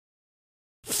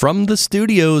From the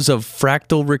studios of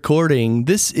Fractal Recording,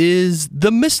 this is The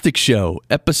Mystic Show,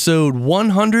 episode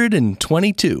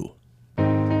 122.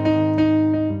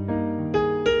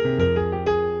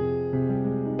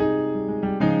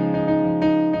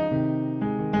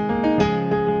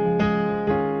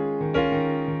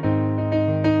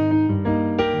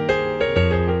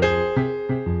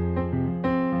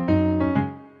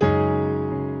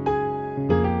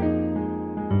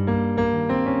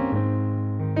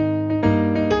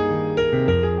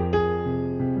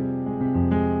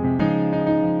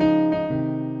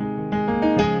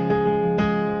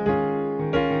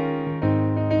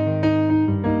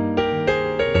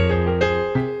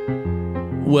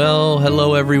 Well,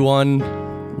 hello everyone.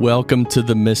 Welcome to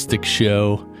The Mystic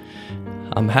Show.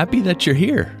 I'm happy that you're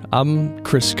here. I'm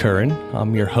Chris Curran.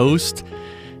 I'm your host,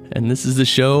 and this is the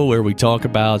show where we talk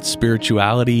about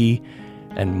spirituality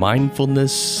and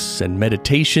mindfulness and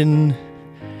meditation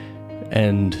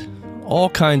and all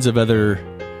kinds of other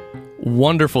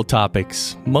wonderful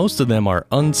topics. Most of them are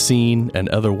unseen and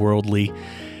otherworldly.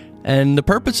 And the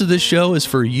purpose of this show is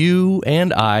for you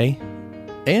and I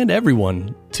and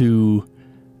everyone to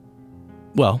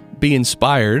be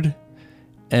inspired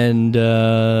and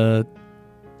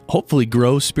hopefully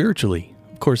grow spiritually.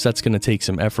 Of course, that's going to take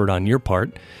some effort on your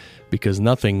part because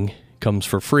nothing comes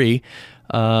for free.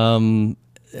 And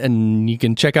you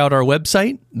can check out our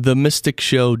website,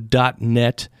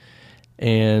 themysticshow.net.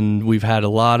 And we've had a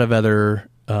lot of other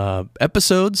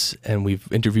episodes, and we've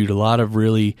interviewed a lot of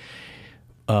really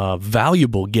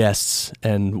valuable guests.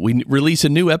 And we release a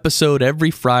new episode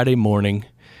every Friday morning.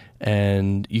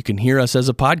 And you can hear us as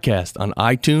a podcast on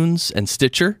iTunes and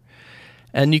Stitcher.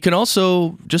 And you can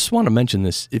also, just want to mention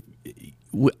this,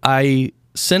 I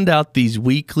send out these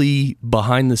weekly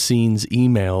behind-the-scenes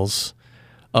emails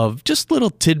of just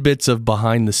little tidbits of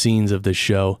behind-the-scenes of this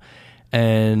show.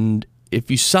 And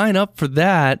if you sign up for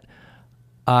that,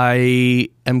 I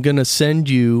am going to send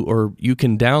you, or you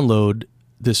can download,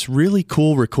 this really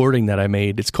cool recording that I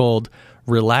made. It's called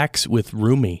Relax with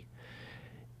Rumi.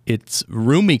 It's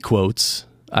Rumi quotes.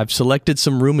 I've selected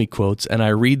some Rumi quotes, and I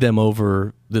read them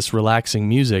over this relaxing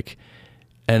music.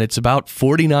 And it's about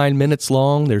 49 minutes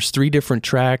long. There's 3 different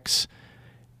tracks.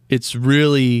 It's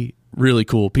really, really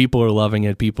cool. People are loving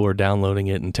it. People are downloading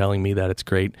it and telling me that it's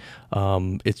great.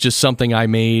 It's just something I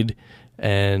made,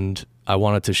 and I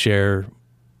wanted to share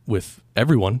with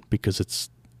everyone because it's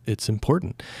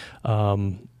important.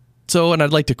 And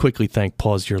I'd like to quickly thank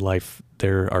Pause Your Life.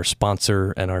 They're our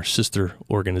sponsor and our sister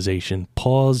organization,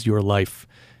 Pause Your Life.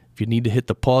 If you need to hit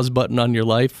the pause button on your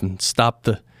life and stop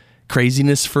the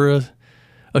craziness for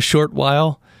a short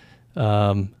while,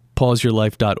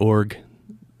 pauseyourlife.org.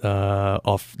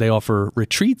 They offer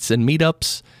retreats and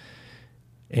meetups,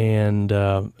 and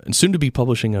soon to be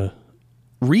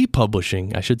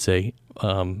republishing, I should say,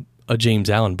 a James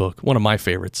Allen book, one of my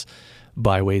favorites,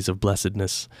 Byways of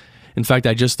Blessedness. In fact,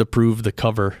 I just approved the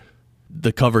cover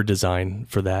design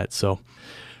for that. So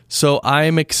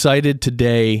I'm excited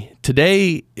today.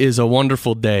 Today is a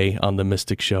wonderful day on The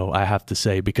Mystic Show, I have to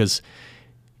say, because,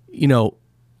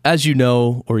 as you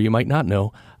know, or you might not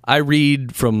know, I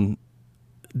read from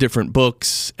different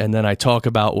books, and then I talk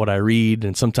about what I read,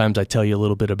 and sometimes I tell you a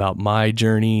little bit about my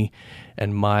journey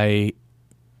and my,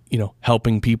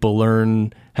 helping people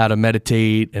learn how to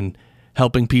meditate and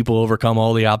helping people overcome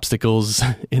all the obstacles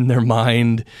in their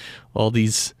mind, all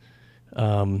these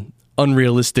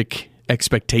unrealistic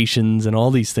expectations and all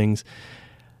these things,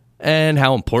 and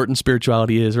how important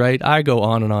spirituality is, right? I go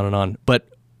on and on and on. But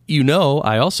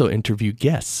I also interview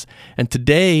guests. And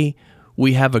today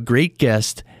we have a great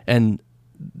guest, and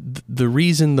the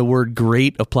reason the word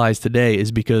great applies today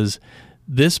is because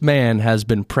this man has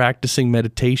been practicing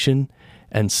meditation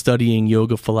and studying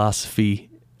yoga philosophy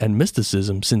and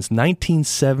mysticism since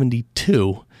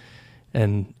 1972.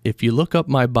 And if you look up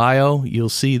my bio, you'll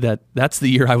see that that's the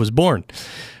year I was born.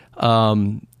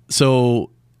 So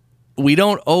we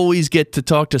don't always get to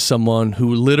talk to someone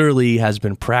who literally has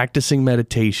been practicing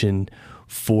meditation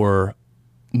for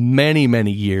many,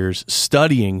 many years,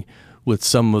 studying with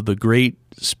some of the great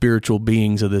spiritual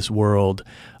beings of this world.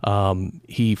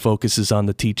 He focuses on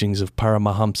the teachings of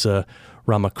Paramahamsa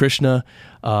Ramakrishna.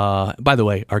 By the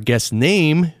way, our guest's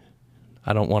name,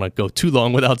 I don't want to go too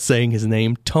long without saying his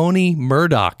name, Tony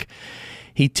Murdock.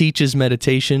 He teaches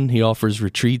meditation. He offers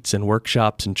retreats and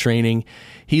workshops and training.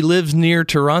 He lives near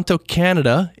Toronto,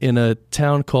 Canada, in a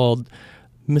town called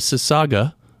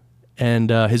Mississauga. And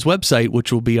his website,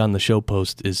 which will be on the show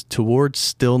post, is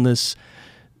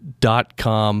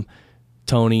towardsstillness.com.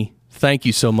 Tony, thank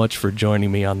you so much for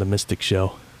joining me on The Mystic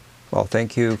Show. Well,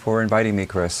 thank you for inviting me,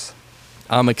 Chris.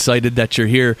 I'm excited that you're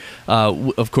here.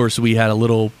 Of course, we had a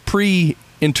little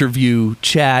pre-interview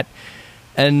chat,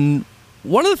 and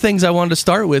one of the things I wanted to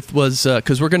start with was,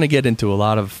 because we're going to get into a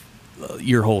lot of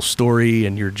your whole story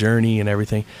and your journey and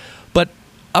everything, but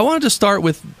I wanted to start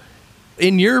with,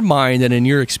 in your mind and in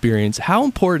your experience, how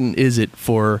important is it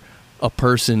for a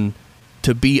person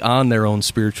to be on their own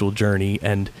spiritual journey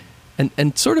and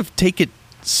sort of take it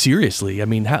seriously? I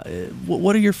mean,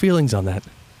 what are your feelings on that?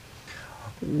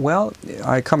 Well,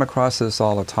 I come across this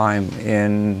all the time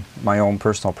in my own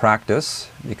personal practice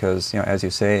because, as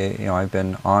you say, I've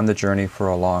been on the journey for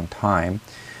a long time,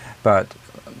 but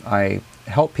I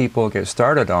help people get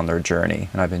started on their journey,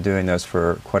 and I've been doing this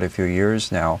for quite a few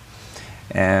years now.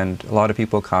 And a lot of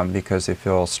people come because they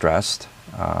feel stressed.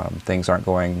 Things aren't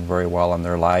going very well in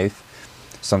their life.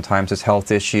 Sometimes it's health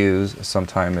issues,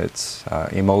 sometimes it's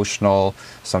emotional,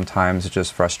 sometimes it's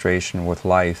just frustration with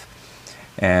life.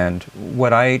 And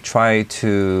what I try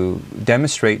to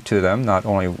demonstrate to them, not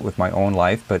only with my own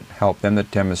life, but help them to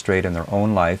demonstrate in their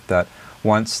own life, that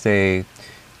once they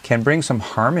can bring some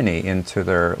harmony into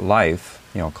their life,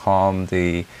 calm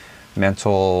the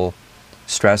mental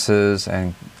stresses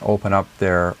and open up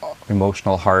their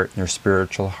emotional heart, their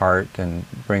spiritual heart, and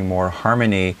bring more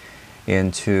harmony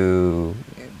into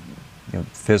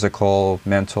physical,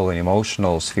 mental, and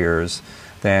emotional spheres,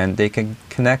 then they can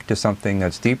connect to something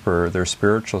that's deeper, their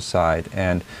spiritual side.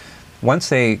 And once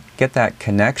they get that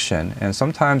connection, and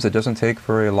sometimes it doesn't take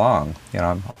very long,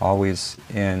 I'm always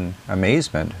in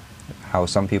amazement how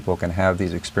some people can have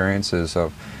these experiences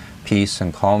of peace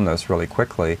and calmness really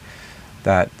quickly,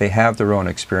 that they have their own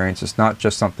experience. It's not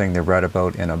just something they've read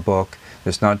about in a book.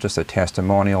 It's not just a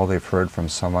testimonial they've heard from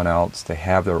someone else. They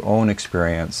have their own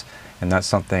experience, and that's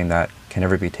something that can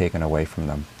never be taken away from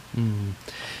them. Mm.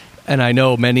 And I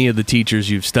know many of the teachers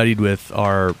you've studied with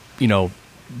are,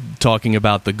 talking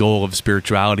about the goal of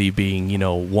spirituality being,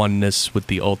 oneness with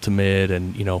the ultimate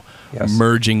and, Yes.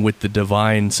 merging with the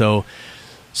divine. So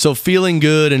feeling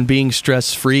good and being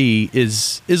stress-free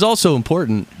is also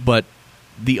important, but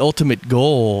the ultimate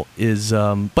goal is,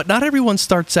 but not everyone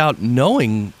starts out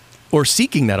knowing or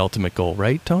seeking that ultimate goal,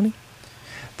 right, Tony?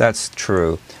 That's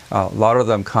true. A lot of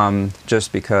them come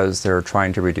just because they're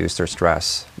trying to reduce their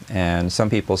stress. And some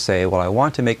people say, well, I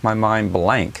want to make my mind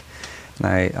blank. And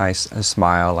I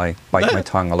smile, I bite my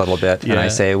tongue a little bit, and I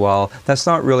say, well, that's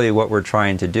not really what we're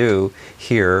trying to do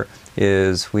here.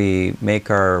 Is we make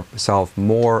ourselves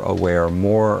more aware,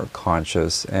 more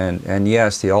conscious. And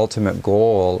yes, the ultimate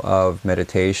goal of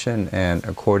meditation, and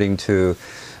according to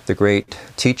the great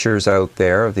teachers out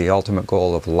there, the ultimate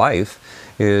goal of life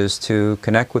is to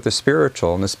connect with the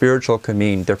spiritual. And the spiritual can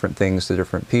mean different things to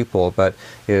different people, but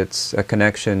it's a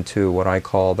connection to what I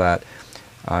call that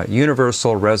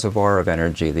universal reservoir of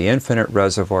energy, the infinite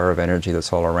reservoir of energy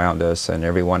that's all around us, and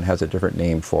everyone has a different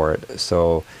name for it.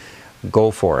 So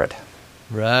go for it.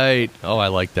 Right. Oh, I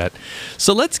like that.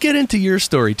 So let's get into your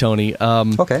story, Tony.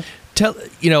 Okay.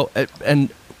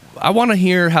 And I want to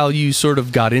hear how you sort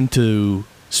of got into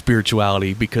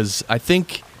spirituality, because I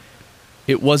think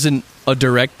it wasn't a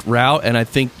direct route, and I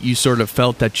think you sort of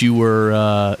felt that you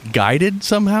were guided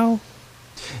somehow.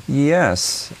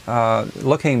 Yes.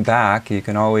 Looking back, you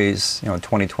can always,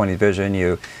 20/20 vision,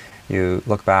 you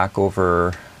look back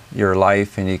over your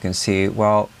life and you can see,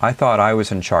 well, I thought I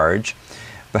was in charge,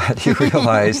 but you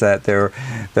realize that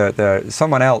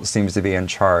someone else seems to be in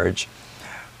charge.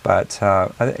 But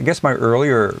I guess my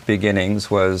earlier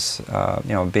beginnings was,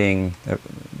 being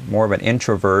more of an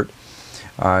introvert.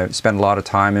 I spent a lot of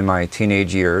time in my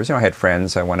teenage years. I had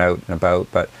friends, I went out and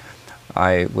about, but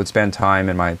I would spend time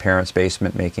in my parents'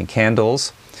 basement making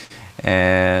candles.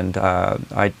 And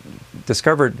I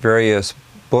discovered various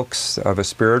books of a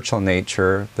spiritual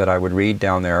nature that I would read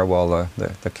down there while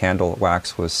the candle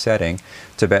wax was setting.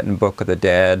 Tibetan Book of the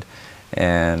Dead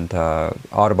and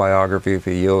Autobiography of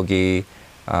a Yogi,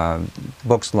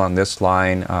 books along this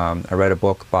line. I read a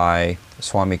book by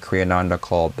Swami Kriyananda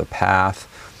called The Path.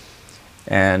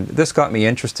 And this got me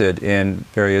interested in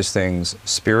various things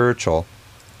spiritual.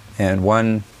 And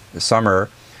one summer,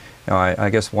 I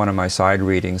guess one of my side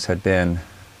readings had been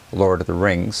Lord of the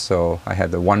Rings, so I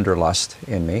had the wanderlust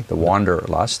in me, the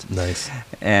wanderlust. Nice.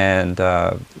 And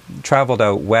traveled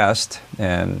out west,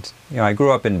 and I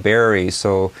grew up in Barrie,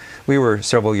 so we were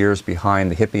several years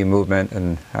behind the hippie movement,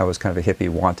 and I was kind of a hippie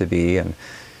want-to-be, and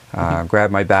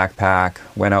grabbed my backpack,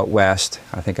 went out west.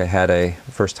 I think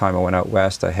first time I went out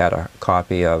west, I had a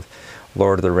copy of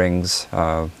Lord of the Rings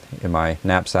in my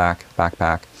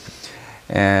backpack,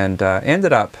 and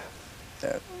ended up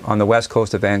on the west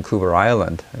coast of Vancouver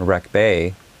Island, in Wreck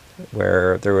Bay,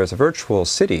 where there was a virtual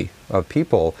city of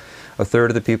people a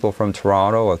third of the people from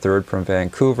Toronto, a third from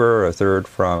Vancouver, a third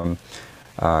from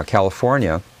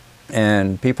California,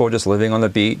 and people just living on the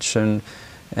beach.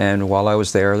 And while I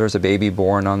was there was a baby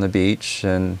born on the beach,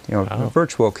 and Wow. a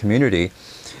virtual community.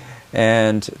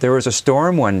 And there was a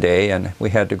storm one day, and we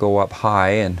had to go up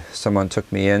high, and someone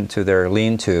took me into their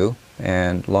lean-to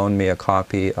and loaned me a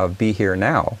copy of Be Here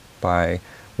Now by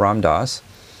Ram Dass,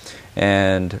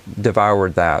 and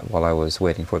devoured that while I was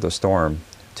waiting for the storm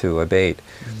to abate.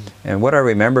 And what I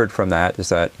remembered from that is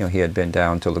that he had been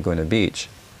down to Laguna Beach.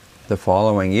 The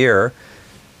following year,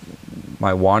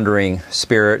 my wandering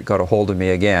spirit got a hold of me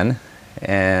again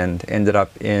and ended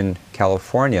up in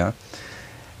California.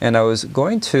 And I was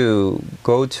going to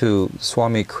go to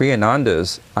Swami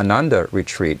Kriyananda's Ananda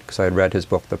retreat because I had read his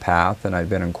book, The Path, and I'd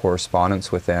been in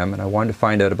correspondence with them, and I wanted to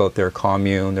find out about their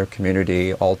commune, their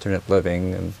community, alternate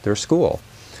living, and their school.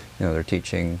 They're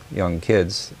teaching young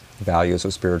kids values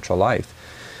of spiritual life.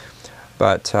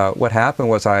 But what happened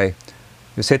was I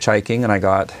was hitchhiking, and I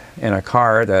got in a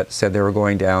car that said they were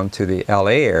going down to the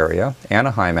LA area,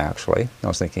 Anaheim actually. I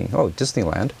was thinking, oh,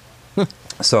 Disneyland.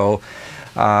 So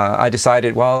I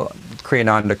decided, well,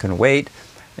 Kriyananda can wait,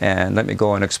 and let me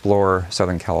go and explore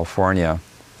Southern California.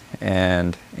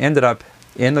 And ended up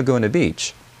in Laguna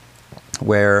Beach,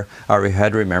 where I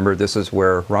had remembered this is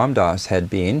where Ram Dass had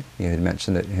been. He had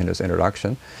mentioned it in his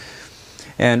introduction.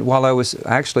 And while I was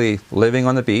actually living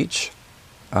on the beach,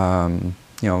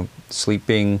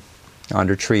 sleeping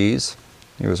under trees,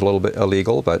 it was a little bit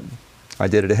illegal, but I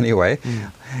did it anyway.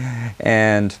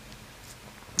 And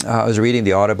I was reading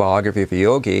the autobiography of a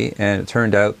yogi, and it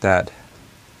turned out that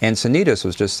Encinitas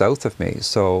was just south of me.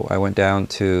 So I went down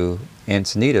to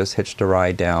Encinitas, hitched a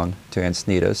ride down to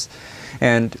Encinitas.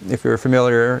 And if you're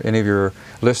familiar, any of your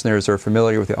listeners are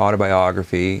familiar with the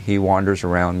autobiography, he wanders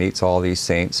around, meets all these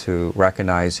saints who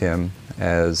recognize him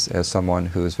as someone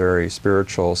who's very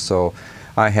spiritual. So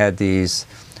I had these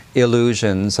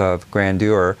illusions of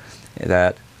grandeur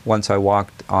that once I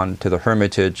walked onto the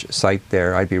Hermitage site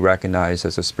there, I'd be recognized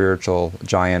as a spiritual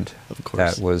giant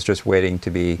that was just waiting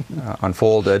to be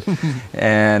unfolded.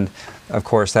 And of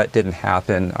course that didn't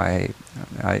happen. I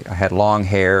had long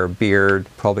hair, beard,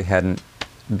 probably hadn't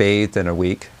bathed in a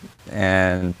week,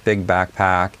 and big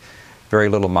backpack, very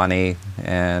little money,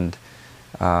 and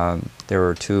there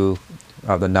were two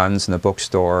of the nuns in the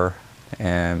bookstore,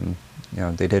 and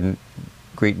they didn't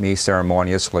greet me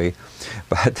ceremoniously,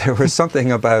 but there was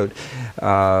something about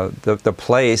the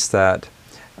place that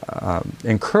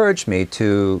encouraged me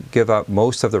to give up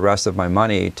most of the rest of my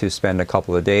money to spend a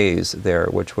couple of days there,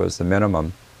 which was the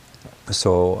minimum.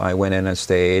 So I went in and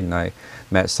stayed, and I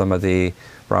met some of the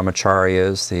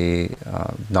brahmacharyas, the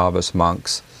novice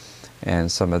monks,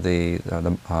 and some of the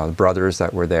brothers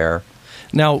that were there.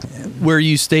 Now, where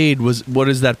you stayed, what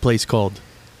is that place called?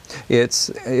 It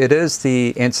is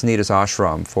the Encinitas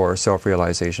Ashram for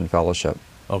Self-Realization Fellowship.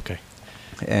 Okay.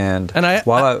 And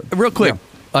real quick,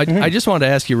 I just wanted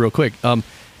to ask you real quick.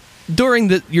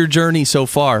 During your journey so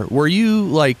far, were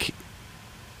you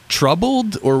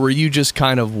troubled, or were you just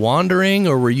kind of wandering,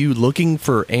 or were you looking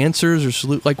for answers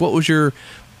or what was your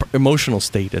emotional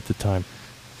state at the time?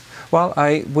 Well,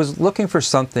 I was looking for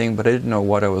something, but I didn't know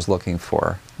what I was looking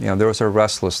for. There was a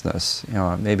restlessness.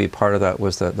 Maybe part of that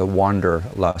was the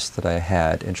wanderlust that I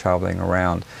had in traveling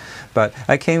around. But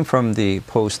I came from the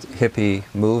post-hippie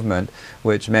movement,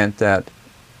 which meant that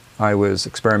I was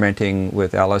experimenting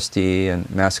with LSD and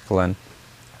mescaline,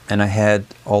 and I had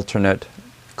alternate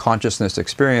consciousness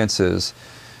experiences.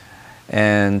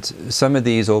 And some of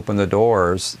these opened the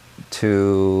doors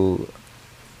to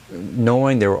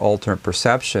knowing there were alternate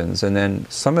perceptions. And then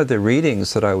some of the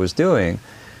readings that I was doing,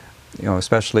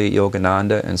 especially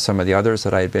Yogananda and some of the others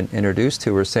that I had been introduced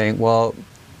to, were saying, well,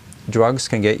 drugs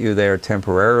can get you there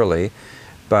temporarily,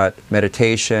 but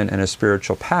meditation and a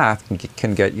spiritual path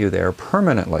can get you there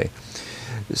permanently.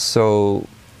 So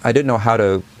I didn't know how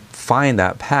to find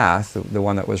that path, the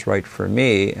one that was right for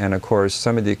me. And of course,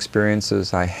 some of the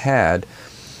experiences I had,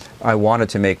 I wanted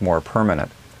to make more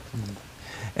permanent.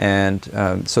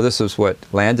 And so this is what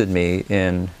landed me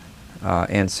in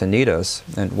Encinitas.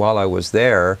 And while I was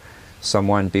there,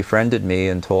 someone befriended me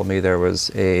and told me there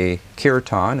was a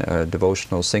kirtan, a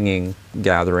devotional singing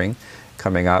gathering,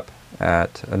 coming up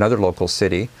at another local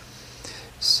city.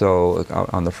 So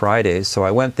on the Fridays, so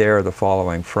I went there the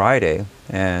following Friday,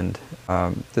 and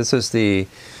this is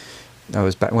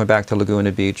went back to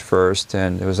Laguna Beach first,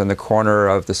 and it was in the corner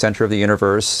of the center of the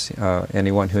universe.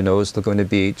 Anyone who knows Laguna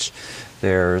Beach,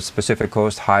 there's Pacific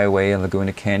Coast Highway and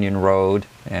Laguna Canyon Road,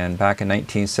 and back in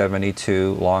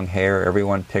 1972, long hair,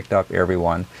 everyone picked up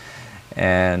everyone.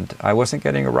 And I wasn't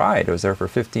getting a ride. I was there for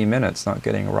 15 minutes, not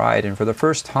getting a ride. And for the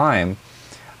first time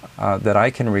that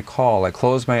I can recall, I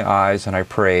closed my eyes and I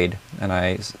prayed, and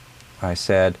I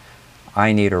said,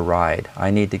 I need a ride.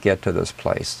 I need to get to this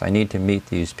place. I need to meet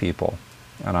these people.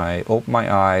 And I opened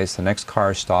my eyes, the next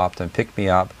car stopped and picked me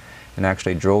up and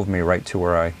actually drove me right to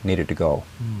where I needed to go.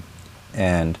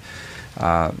 And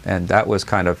that was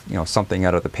kind of, something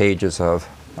out of the pages of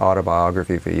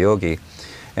Autobiography of a Yogi.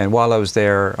 And while I was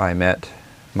there, I met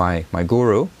my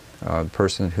guru, the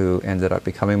person who ended up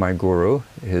becoming my guru.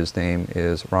 His name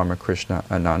is Ramakrishna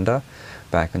Ananda.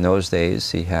 Back in those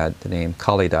days, he had the name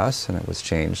Kalidas, and it was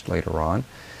changed later on.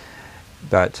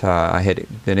 But I had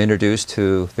been introduced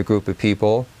to the group of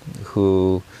people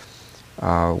who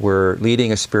were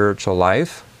leading a spiritual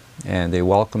life, and they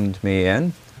welcomed me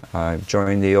in. I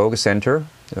joined the yoga center,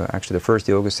 actually the first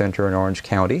yoga center in Orange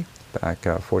County, back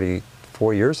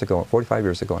 45 years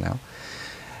ago now.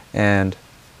 And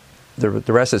the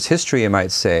rest is history, you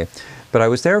might say. But I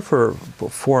was there for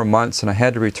 4 months, and I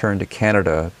had to return to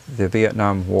Canada. The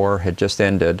Vietnam War had just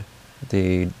ended.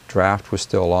 The draft was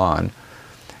still on.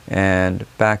 And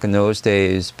back in those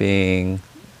days, being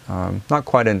not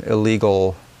quite an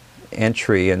illegal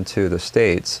entry into the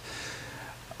States,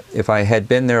 if I had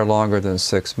been there longer than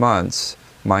 6 months,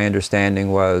 my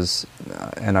understanding was,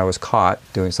 and I was caught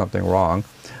doing something wrong,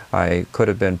 I could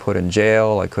have been put in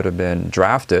jail, I could have been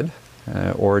drafted,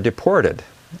 or deported.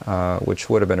 Which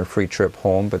would have been a free trip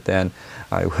home, but then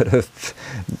I would have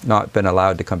not been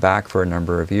allowed to come back for a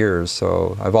number of years.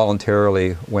 So I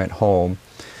voluntarily went home,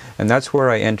 and that's where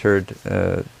I entered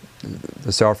the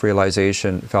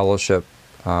Self-Realization Fellowship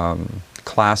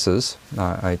classes.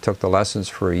 I took the lessons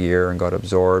for a year and got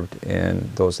absorbed in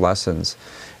those lessons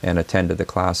and attended the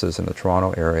classes in the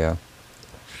Toronto area.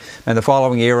 And the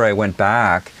following year I went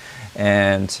back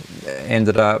and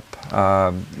ended up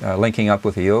linking up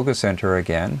with the yoga center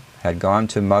again. Had gone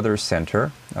to Mother Center,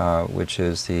 which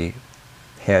is the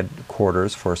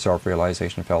headquarters for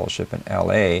Self-Realization Fellowship in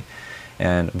LA,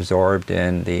 and absorbed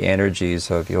in the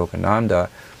energies of Yogananda.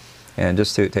 And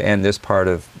just to end this part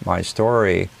of my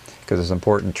story, because it's an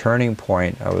important turning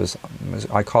point,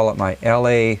 I call it my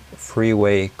LA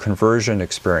freeway conversion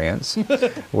experience,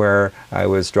 where I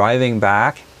was driving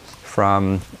back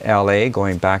from LA,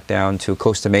 going back down to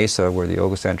Costa Mesa, where the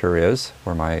yoga center is,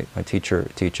 where my teacher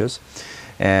teaches.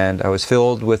 And I was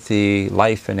filled with the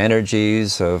life and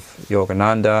energies of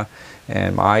Yogananda,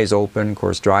 and my eyes open, of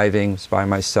course, driving by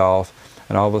myself.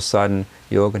 And all of a sudden,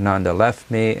 Yogananda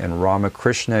left me, and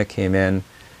Ramakrishna came in,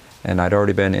 and I'd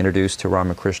already been introduced to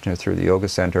Ramakrishna through the yoga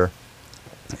center.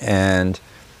 And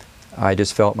I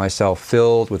just felt myself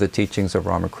filled with the teachings of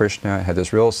Ramakrishna. I had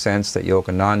this real sense that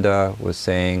Yogananda was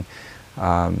saying,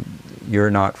 you're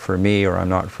not for me, or I'm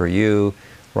not for you.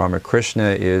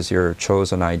 Ramakrishna is your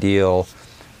chosen ideal.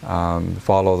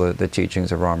 Follow the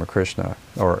teachings of Ramakrishna,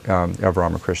 or of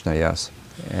Ramakrishna, yes.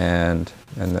 And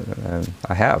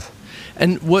I have.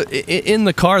 And what in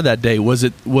the car that day, was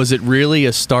it really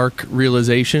a stark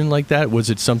realization like that? Was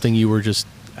it something you were just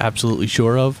absolutely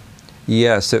sure of?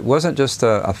 Yes, it wasn't just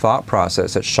a thought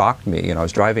process. It shocked me. I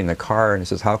was driving the car, and it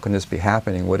says, how can this be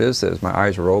happening? What is this? My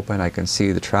eyes were open. I can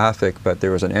see the traffic, but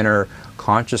there was an inner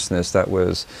consciousness that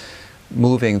was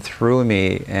moving through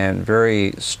me and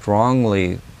very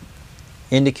strongly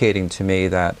indicating to me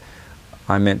that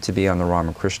I'm meant to be on the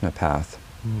Ramakrishna path.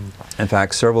 In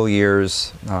fact, several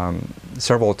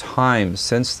times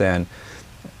since then,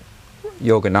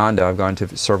 Yogananda, I've gone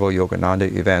to several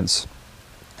Yogananda events,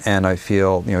 and I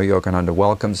feel, Yogananda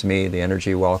welcomes me, the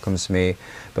energy welcomes me,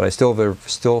 but I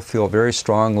still feel very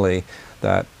strongly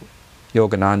that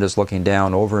Yogananda is looking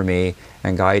down over me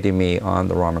and guiding me on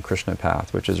the Ramakrishna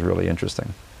path, which is really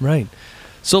interesting. Right.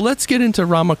 So let's get into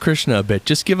Ramakrishna a bit.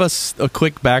 Just give us a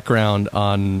quick background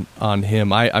on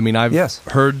him. I mean, I've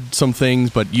heard some things,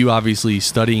 but you obviously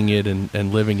studying it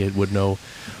and living it would know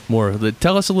more.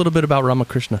 Tell us a little bit about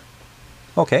Ramakrishna.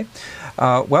 Okay.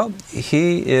 Well,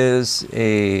 he is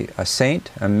a saint,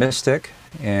 a mystic.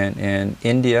 In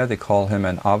India, they call him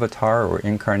an avatar or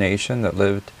incarnation that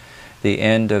lived the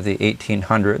end of the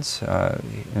 1800s.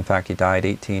 In fact, he died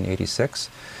 1886.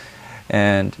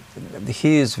 And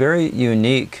he is very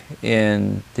unique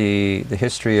in the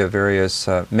history of various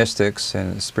mystics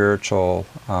and spiritual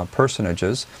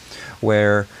personages,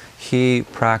 where he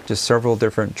practiced several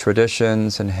different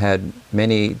traditions and had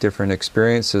many different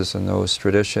experiences in those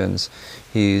traditions.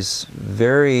 He's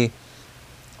very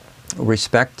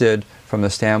respected from the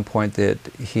standpoint that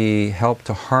he helped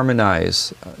to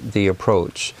harmonize the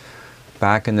approach.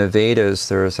 Back in the Vedas,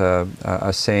 there's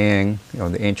a saying,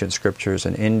 the ancient scriptures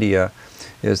in India,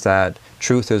 is that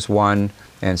truth is one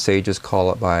and sages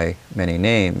call it by many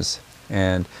names.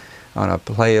 And on a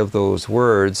play of those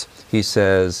words, he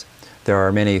says, there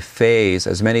are many fays.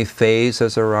 As many fays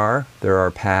as there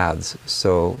are paths.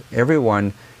 So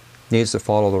everyone needs to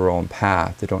follow their own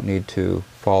path. They don't need to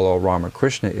follow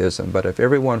Ramakrishnaism. But if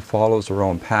everyone follows their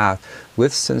own path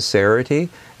with sincerity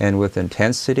and with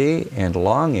intensity and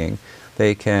longing,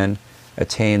 they can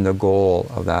attain the goal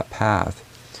of that path.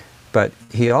 But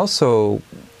he also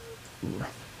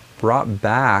brought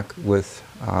back with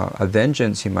a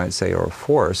vengeance, you might say, or a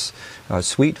force, a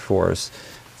sweet force,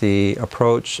 the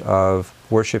approach of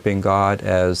worshiping God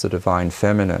as the divine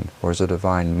feminine or as a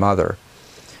divine mother,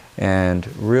 and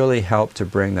really helped to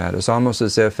bring that. It's almost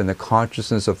as if in the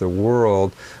consciousness of the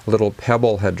world, a little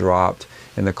pebble had dropped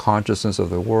in the consciousness of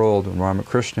the world when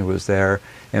Ramakrishna was there.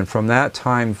 And from that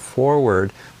time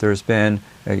forward, there's been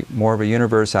more of a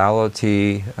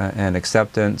universality and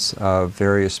acceptance of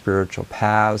various spiritual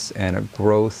paths and a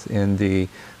growth in the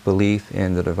belief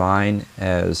in the divine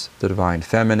as the divine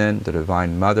feminine, the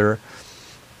divine mother.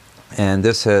 And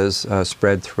this has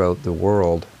spread throughout the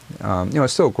world.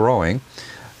 It's still growing,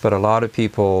 but a lot of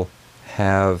people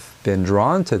have been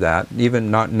drawn to that, even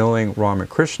not knowing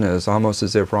Ramakrishna. Is almost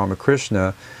as if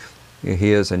Ramakrishna,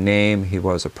 he is a name, he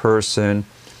was a person,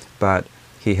 but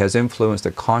he has influenced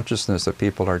the consciousness that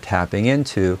people are tapping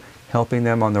into, helping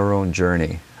them on their own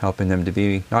journey, helping them to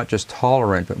be not just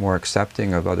tolerant, but more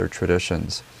accepting of other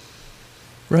traditions.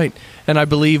 Right. And I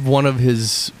believe one of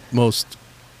his most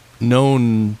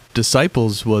known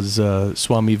disciples was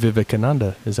Swami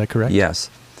Vivekananda. Is that correct?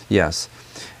 Yes.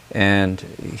 And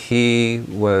he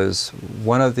was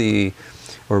one of the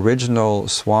original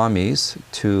swamis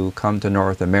to come to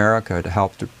North America to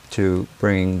help to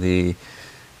bring the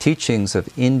teachings of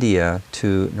India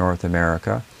to North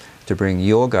America, to bring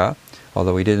yoga,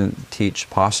 although he didn't teach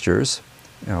postures.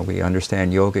 We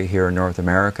understand yoga here in North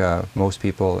America, most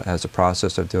people as a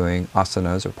process of doing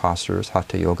asanas or postures,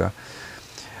 hatha yoga.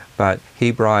 But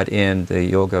he brought in the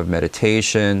yoga of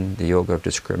meditation, the yoga of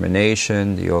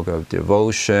discrimination, the yoga of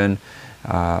devotion,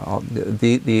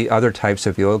 the other types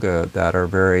of yoga that are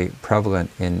very prevalent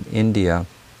in India,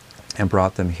 and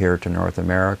brought them here to North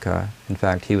America. In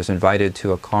fact, he was invited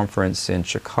to a conference in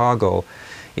Chicago,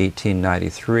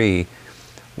 1893,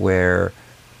 where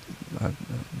a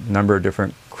number of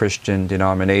different Christian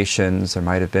denominations, there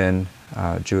might have been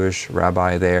a Jewish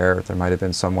rabbi there might have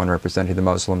been someone representing the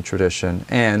Muslim tradition,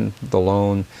 and the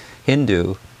lone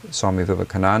Hindu, Swami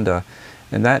Vivekananda.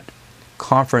 And that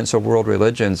conference of world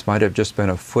religions might have just been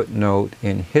a footnote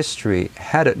in history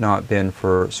had it not been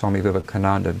for Swami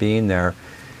Vivekananda being there.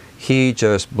 He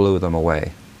just blew them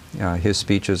away. His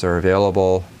speeches are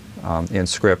available in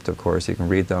script, of course. You can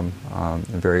read them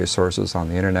in various sources on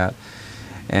the internet.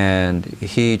 And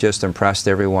he just impressed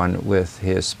everyone with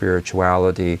his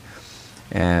spirituality.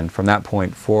 And from that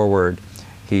point forward,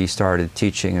 he started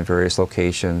teaching in various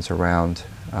locations around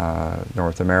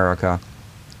North America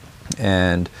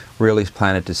and really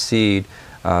planted the seed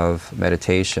of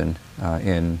meditation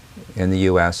in the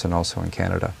U.S. and also in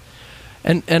Canada.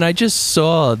 And I just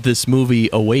saw this movie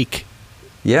Awake.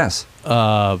 Yes.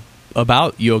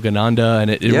 About Yogananda, and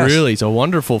it Yes. really is a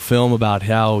wonderful film about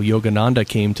how Yogananda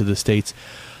came to the States.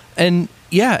 And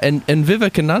yeah, and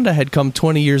Vivekananda had come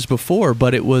 20 years before,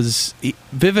 but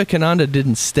Vivekananda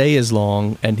didn't stay as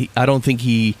long, and I don't think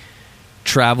he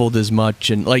traveled as much,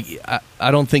 and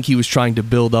I don't think he was trying to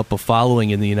build up a following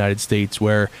in the United States,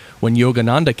 where when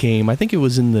Yogananda came, I think it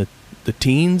was in the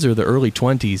teens or the early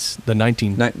 20s, the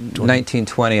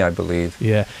 1920, I believe.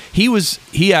 Yeah.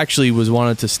 He actually was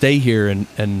wanted to stay here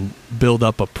and build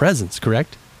up a presence,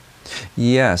 correct?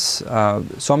 Yes.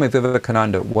 Swami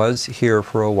Vivekananda was here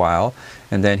for a while,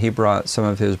 and then he brought some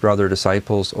of his brother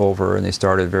disciples over, and they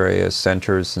started various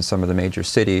centers in some of the major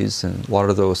cities, and a lot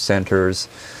of those centers,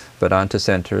 Vedanta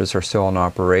centers, are still in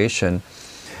operation.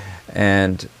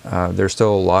 And there's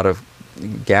still a lot of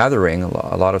gathering,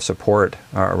 a lot of support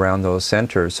around those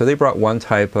centers. So they brought one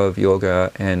type of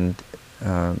yoga and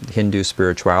Hindu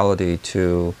spirituality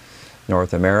to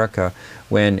North America.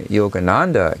 When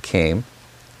Yogananda came,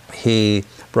 he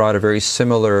brought a very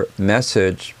similar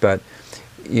message, but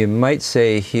you might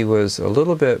say he was a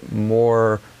little bit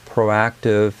more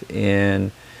proactive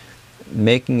in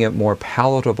making it more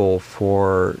palatable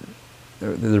for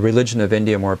the religion of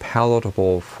India, more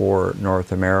palatable for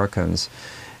North Americans.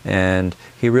 And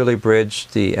he really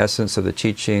bridged the essence of the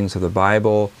teachings of the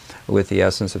Bible with the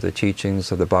essence of the teachings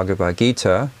of the Bhagavad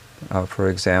Gita, for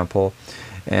example,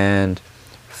 and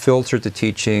filtered the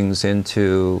teachings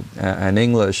into an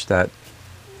English that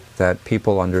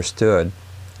people understood.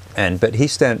 But he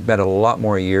spent a lot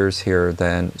more years here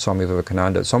than Swami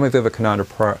Vivekananda. Swami Vivekananda,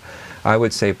 I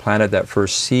would say, planted that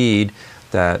first seed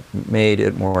that made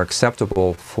it more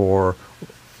acceptable for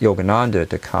Yogananda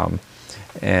to come,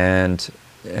 and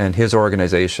his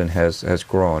organization has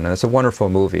grown. And it's a wonderful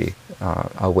movie,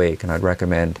 Awake, and I'd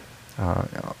recommend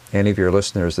any of your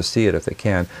listeners to see it if they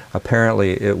can.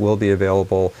 Apparently, it will be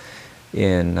available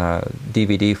in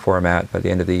DVD format by the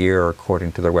end of the year,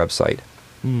 according to their website.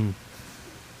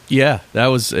 Yeah, it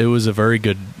was a very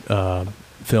good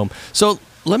film. So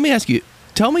let me ask you,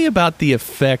 tell me about the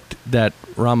effect that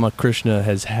Ramakrishna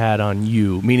has had on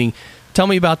you, meaning tell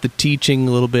me about the teaching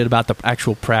a little bit, about the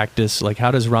actual practice. Like,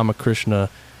 how does Ramakrishna,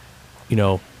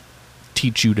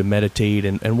 teach you to meditate,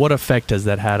 and what effect has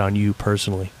that had on you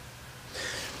personally?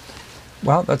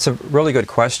 Well, that's a really good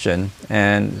question,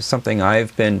 and something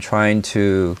I've been trying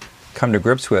to come to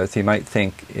grips with. You might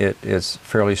think it is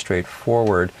fairly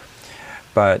straightforward,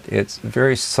 but it's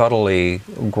very subtly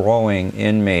growing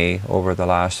in me over the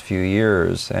last few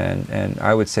years, and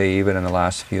I would say even in the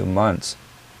last few months.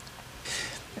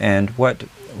 And what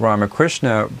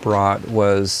Ramakrishna brought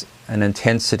was an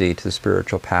intensity to the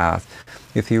spiritual path.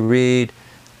 If you read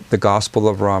the Gospel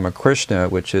of Ramakrishna,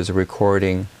 which is a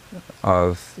recording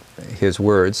of his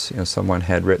words, someone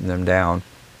had written them down,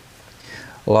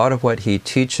 a lot of what he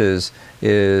teaches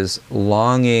is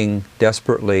longing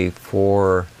desperately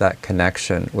for that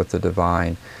connection with the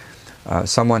divine.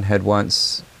 Someone had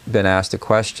once been asked a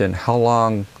question, how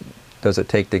long does it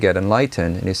take to get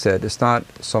enlightened? And he said, it's not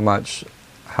so much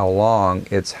how long,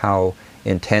 it's how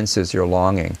intense is your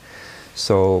longing.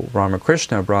 So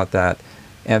Ramakrishna brought that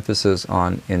emphasis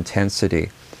on intensity.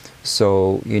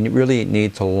 So you really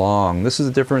need to long. This is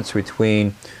the difference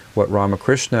between what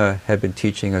Ramakrishna had been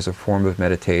teaching as a form of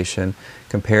meditation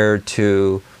compared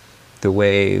to the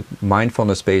way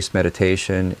mindfulness-based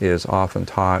meditation is often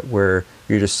taught, where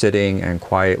you're just sitting and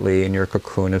quietly in your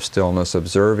cocoon of stillness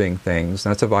observing things.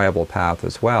 That's a viable path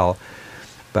as well,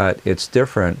 but it's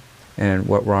different. And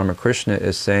what Ramakrishna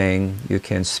is saying, you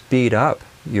can speed up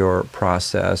your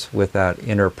process with that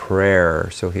inner prayer.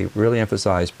 So he really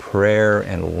emphasized prayer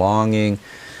and longing.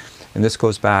 And this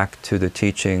goes back to the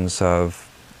teachings of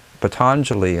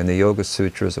Patanjali in the Yoga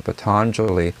Sutras of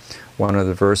Patanjali. One of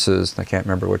the verses, I can't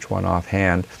remember which one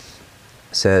offhand,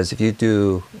 says if you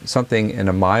do something in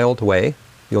a mild way,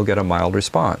 you'll get a mild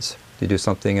response. If you do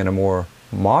something in a more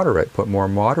moderate, put more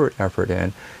moderate effort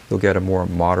in, you'll get a more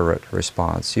moderate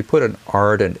response. You put an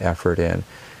ardent effort in,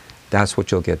 that's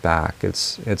what you'll get back.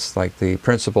 It's like the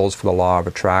principles for the law of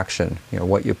attraction.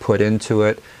 What you put into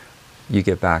it, you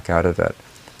get back out of it.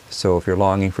 So if you're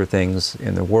longing for things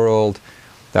in the world,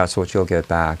 that's what you'll get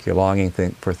back. You're longing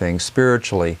for things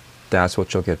spiritually, that's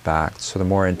what you'll get back. So the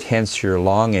more intense your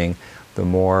longing, the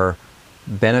more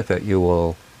benefit you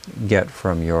will get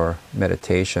from your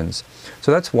meditations.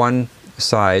 So that's one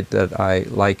side that I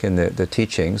like in the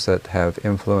teachings that have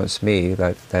influenced me,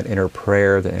 that inner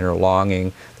prayer, the inner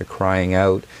longing, the crying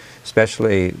out,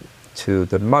 especially to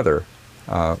the mother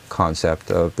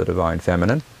concept of the divine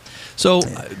feminine. So,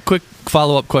 quick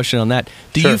follow-up question on that.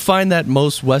 Do Sure. you find that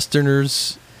most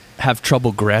Westerners have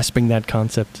trouble grasping that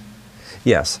concept?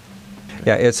 Yes.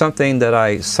 Yeah, it's something that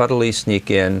I subtly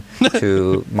sneak in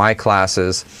to my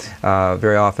classes.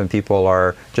 Very often people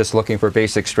are just looking for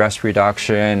basic stress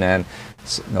reduction, and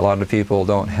a lot of people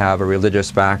don't have a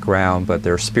religious background, but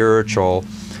they're spiritual,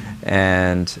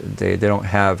 and they don't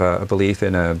have a belief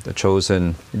in a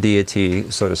chosen deity,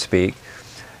 so to speak.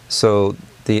 So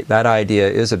that idea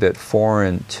is a bit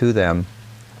foreign to them,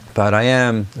 but I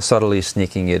am subtly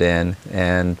sneaking it in,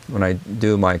 and when I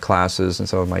do my classes and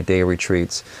some of my day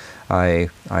retreats, I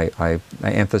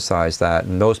emphasize that,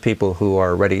 and those people who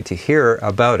are ready to hear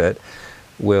about it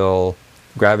will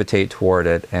gravitate toward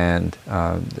it, and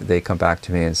they come back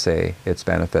to me and say it's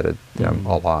benefited them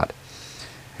a lot.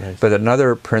 Nice. But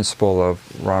another principle of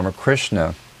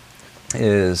Ramakrishna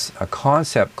is a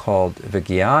concept called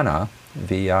Vijnana,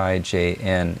 Vijnana,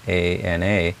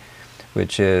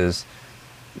 which is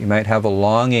you might have a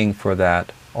longing for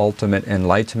that ultimate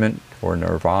enlightenment or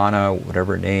nirvana,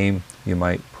 whatever name you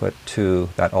might put to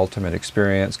that ultimate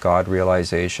experience, God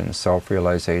realization,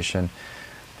 self-realization.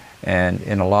 And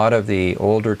in a lot of the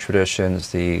older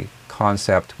traditions, the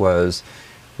concept was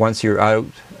once you're out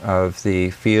of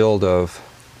the field of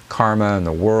karma and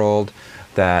the world,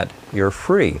 that you're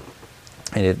free.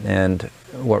 And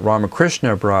what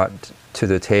Ramakrishna brought to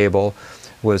the table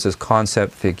was this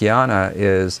concept, Vijnana,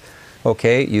 is,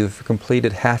 okay, you've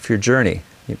completed half your journey.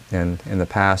 And in the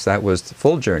past, that was the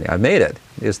full journey. I made it.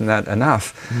 Isn't that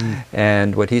enough?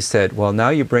 And what he said, well, now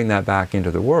you bring that back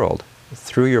into the world,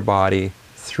 through your body,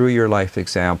 through your life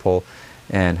example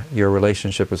and your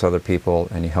relationship with other people,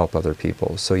 and you help other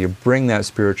people. So you bring that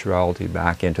spirituality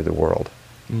back into the world.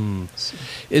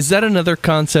 Is that another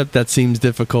concept that seems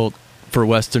difficult for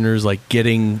Westerners, like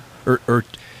getting or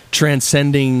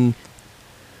transcending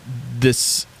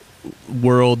this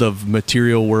world of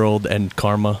material world and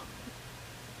karma?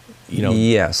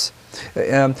 Yes.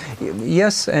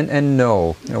 Yes and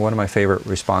no. One of my favorite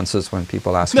responses when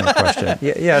people ask me a question.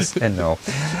 Yes and no.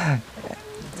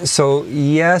 So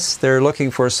yes, they're looking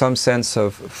for some sense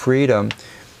of freedom,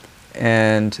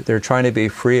 and they're trying to be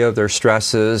free of their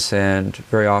stresses, and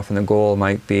very often the goal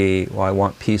might be, well, I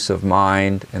want peace of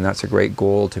mind, and that's a great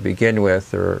goal to begin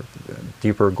with. There are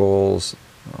deeper goals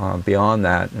beyond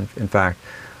that. In fact,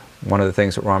 one of the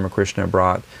things that Ramakrishna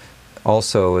brought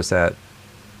also is that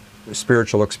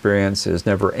spiritual experience is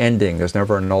never ending. There's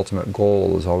never an ultimate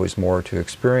goal. There's always more to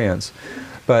experience.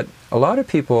 But a lot of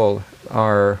people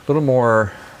are a little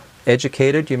more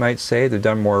educated, you might say. They've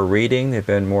done more reading. They've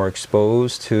been more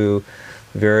exposed to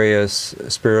various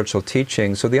spiritual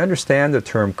teachings. So they understand the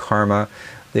term karma.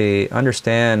 They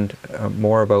understand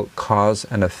more about cause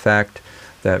and effect,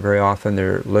 that very often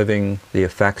they're living the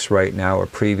effects right now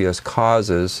of previous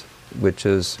causes, which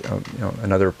is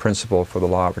another principle for the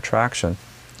law of attraction.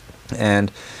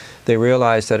 And they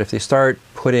realize that if they start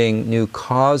putting new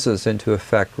causes into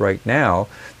effect right now,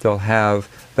 they'll have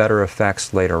better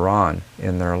effects later on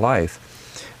in their life.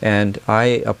 And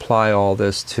I apply all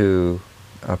this to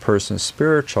a person's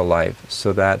spiritual life,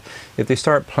 so that if they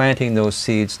start planting those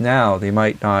seeds now, they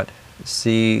might not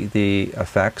see the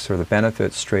effects or the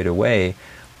benefits straight away,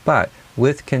 but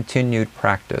with continued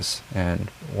practice. And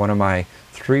one of my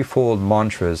threefold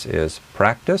mantras is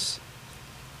practice,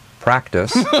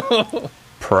 practice,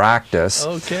 practice.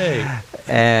 Okay.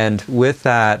 And with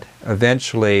that,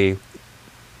 eventually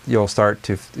you'll start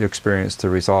to experience the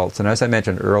results. And as I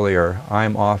mentioned earlier,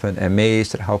 I'm often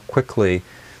amazed at how quickly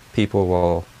people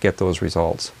will get those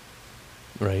results.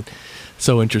 Right.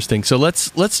 So interesting. So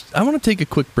let's I want to take a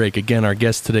quick break. Again, our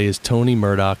guest today is Tony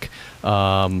Murdock.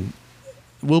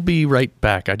 We'll be right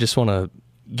back. I just want to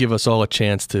give us all a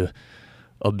chance to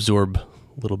absorb a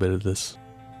little bit of this.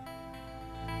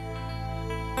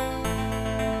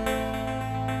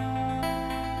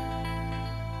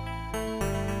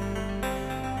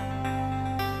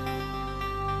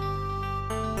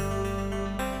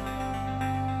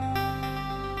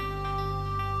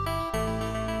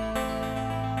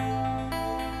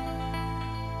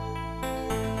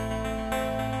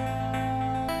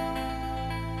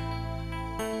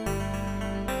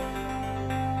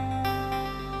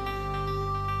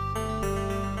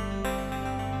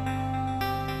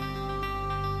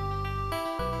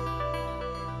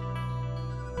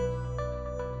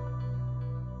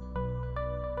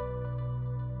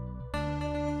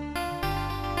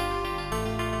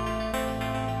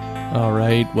 All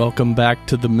right, welcome back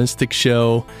to the Mystic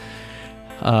Show.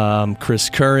 Chris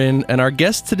Curran, and our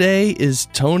guest today is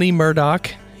Tony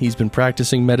Murdock. He's been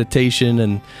practicing meditation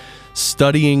and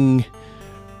studying,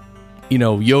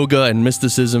 yoga and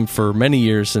mysticism for many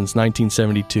years, since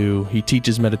 1972. He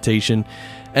teaches meditation,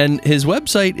 and his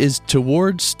website is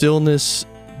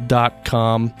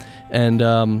towardsstillness.com.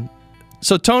 And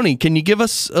so, Tony, can you give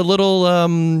us a little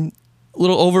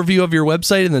overview of your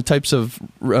website and the types of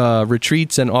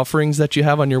retreats and offerings that you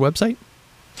have on your website?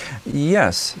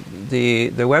 Yes, the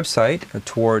website,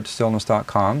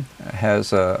 towardsstillness.com,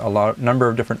 has a number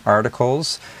of different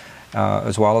articles,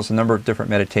 as well as a number of different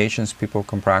meditations people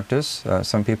can practice.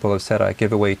 Some people have said I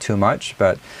give away too much,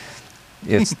 but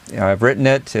it's I've written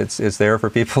it. It's there for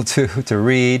people to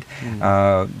read.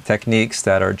 Techniques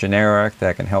that are generic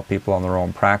that can help people on their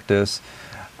own practice.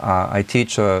 I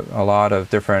teach a lot of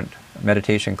different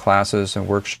meditation classes and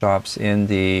workshops in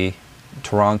the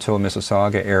Toronto,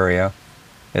 Mississauga area,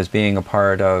 as being a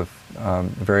part of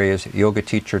various yoga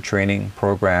teacher training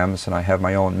programs, and I have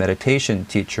my own meditation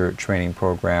teacher training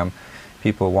program.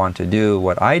 People want to do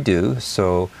what I do,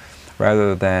 so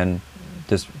rather than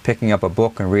just picking up a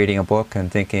book and reading a book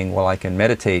and thinking, well, I can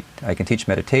meditate, I can teach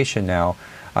meditation now,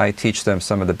 I teach them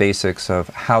some of the basics of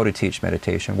how to teach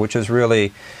meditation, which is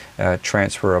really a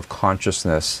transfer of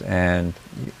consciousness. And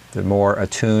the more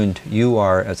attuned you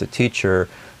are as a teacher,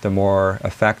 the more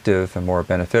effective and more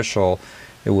beneficial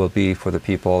it will be for the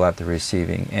people at the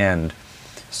receiving end.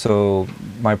 So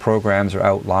my programs are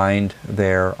outlined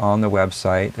there on the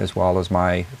website, as well as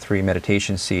my 3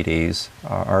 meditation CDs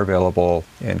are available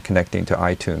in connecting to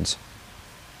iTunes.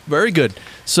 Very good.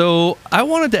 So I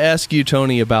wanted to ask you,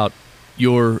 Tony, about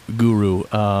your guru.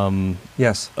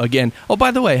 Yes. Again. Oh,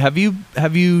 by the way, have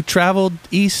you traveled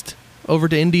east over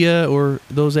to India or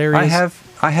those areas?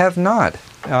 I have not.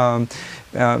 A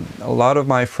lot of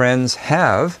my friends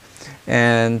have,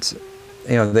 and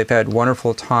they've had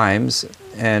wonderful times.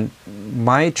 And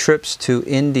my trips to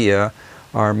India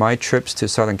are my trips to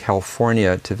Southern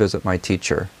California to visit my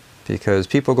teacher, because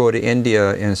people go to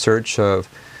India in search of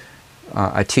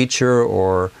a teacher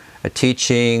or a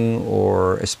teaching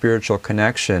or a spiritual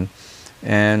connection,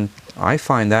 and I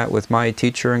find that with my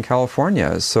teacher in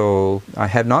California. So I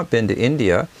have not been to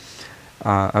India.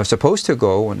 I was supposed to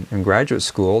go in graduate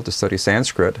school to study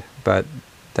Sanskrit, but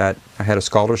I had a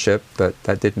scholarship, but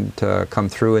that didn't come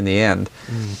through in the end.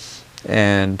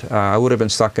 And I would have been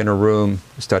stuck in a room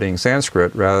studying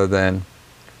Sanskrit rather than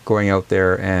going out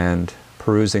there and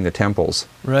perusing the temples.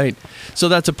 Right. So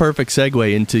that's a perfect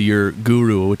segue into your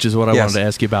guru, which is what I wanted to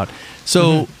ask you about.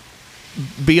 So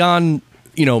beyond,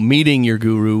 meeting your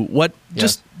guru,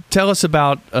 just tell us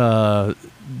about the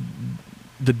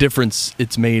difference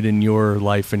it's made in your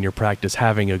life and your practice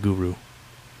having a guru.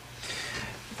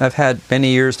 I've had many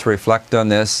years to reflect on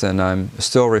this, and I'm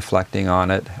still reflecting on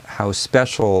it, how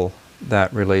special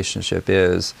that relationship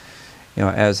is.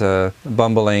 As a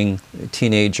bumbling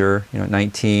teenager,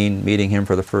 19, meeting him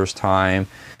for the first time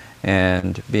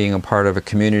and being a part of a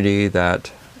community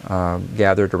that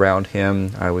gathered around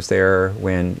him. I was there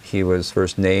when he was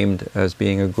first named as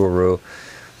being a guru,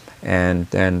 and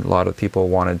then a lot of people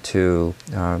wanted to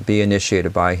be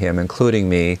initiated by him, including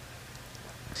me.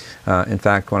 In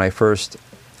fact, when I first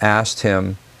asked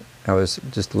him, I was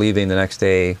just leaving the next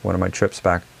day, one of my trips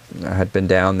back, I had been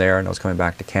down there and I was coming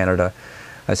back to Canada.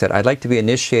 I said, I'd like to be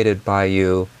initiated by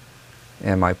you,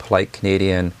 and my polite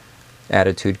Canadian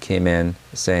attitude came in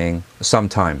saying,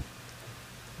 sometime,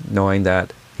 knowing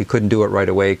that he couldn't do it right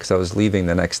away because I was leaving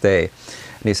the next day.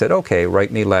 And he said, okay,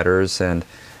 write me letters and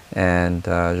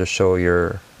just show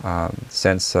your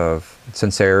sense of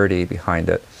sincerity behind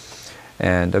it.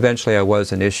 And eventually I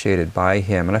was initiated by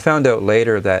him. And I found out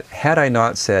later that had I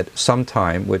not said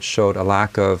sometime, which showed a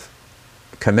lack of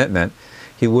commitment,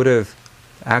 he would have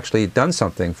actually done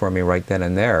something for me right then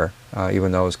and there,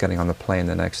 even though I was getting on the plane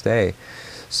the next day.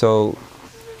 So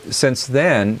since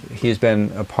then, he's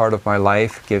been a part of my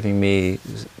life, giving me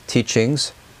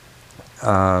teachings,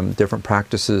 different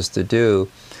practices to do.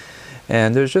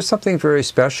 And there's just something very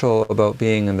special about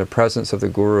being in the presence of the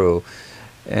guru.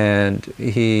 And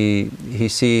he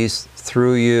sees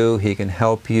through you, he can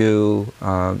help you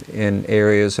in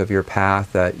areas of your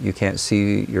path that you can't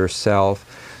see yourself.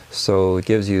 So it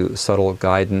gives you subtle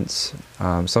guidance.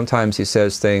 Sometimes he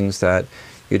says things that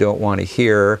you don't want to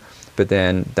hear, but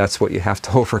then that's what you have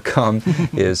to overcome,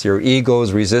 is your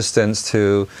ego's resistance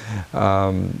to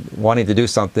wanting to do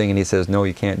something, and he says, no,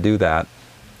 you can't do that.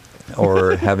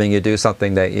 Or having you do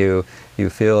something that you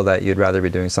feel that you'd rather be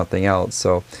doing something else.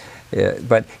 So,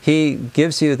 but he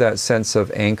gives you that sense of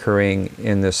anchoring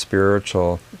in the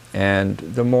spiritual. And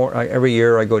the more, every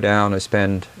year I go down, I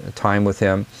spend time with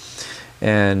him.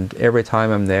 And every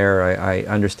time I'm there, I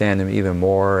understand him even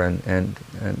more, and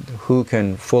who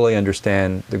can fully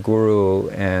understand the guru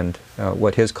and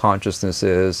what his consciousness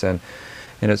is. And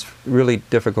it's really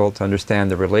difficult to understand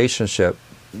the relationship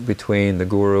between the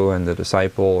guru and the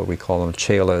disciple, or we call them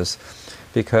chelas,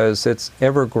 because it's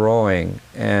ever growing.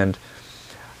 And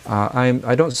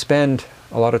I don't spend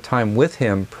a lot of time with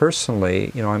him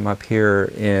personally. I'm up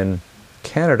here in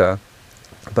Canada,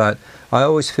 but I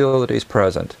always feel that he's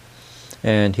present.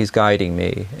 And he's guiding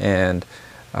me. And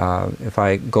if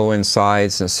I go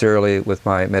inside sincerely with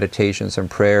my meditations and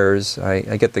prayers,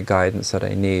 I get the guidance that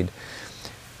I need.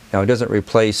 Now, it doesn't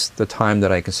replace the time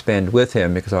that I can spend with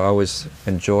him, because I always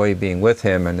enjoy being with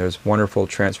him, and there's wonderful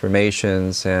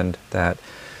transformations, and that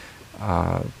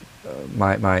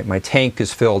my tank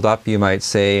is filled up, you might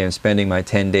say, and spending my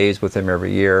 10 days with him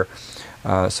every year,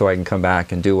 so I can come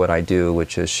back and do what I do,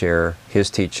 which is share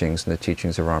his teachings and the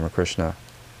teachings of Ramakrishna.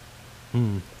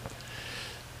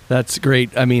 That's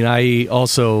great. I mean, I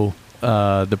also,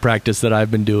 the practice that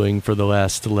I've been doing for the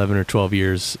last 11 or 12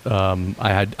 years,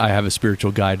 I have a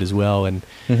spiritual guide as well, and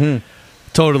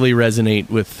totally resonate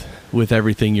with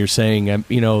everything you're saying.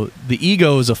 The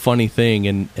ego is a funny thing,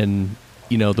 and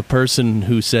the person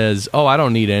who says, "Oh, I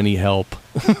don't need any help,"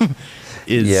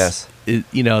 is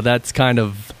that's kind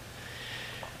of,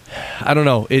 I don't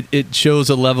know. It shows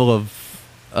a level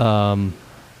of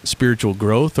spiritual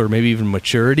growth, or maybe even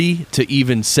maturity, to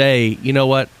even say, you know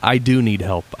what, I do need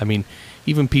help. I mean,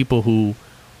 even people who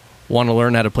want to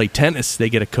learn how to play tennis, they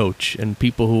get a coach, and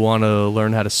people who want to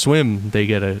learn how to swim, they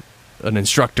get an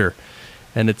instructor.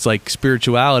 And it's like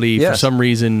spirituality, for some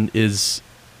reason, is,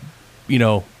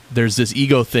 there's this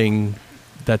ego thing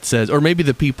that says, or maybe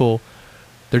the people,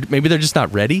 they're just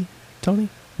not ready, Tony?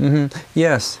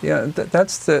 Yes, yeah,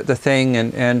 that's the thing,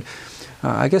 and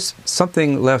I guess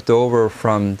something left over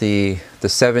from the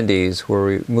 70s, where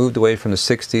we moved away from the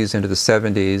 60s into the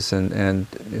 70s, and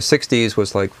the 60s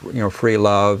was like, free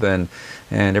love, and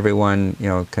everyone,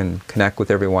 can connect with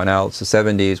everyone else. The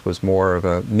 70s was more of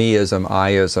a meism,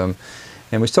 I-ism,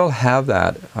 and we still have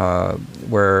that,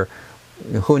 where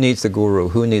who needs the guru,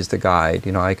 who needs the guide?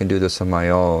 I can do this on my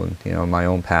own, my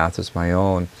own path is my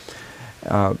own.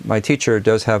 My teacher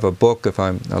does have a book, if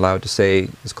I'm allowed to say,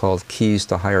 it's called Keys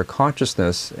to Higher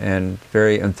Consciousness, and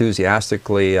very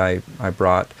enthusiastically I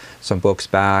brought some books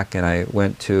back, and I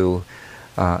went to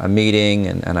a meeting,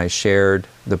 and I shared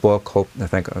the book. I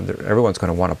think everyone's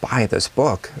going to want to buy this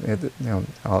book.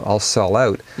 I'll sell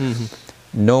out.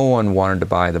 No one wanted to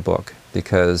buy the book,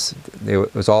 because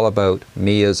it was all about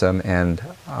meism, and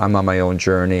I'm on my own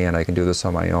journey, and I can do this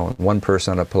on my own. One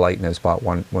person out of politeness bought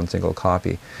one single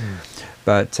copy.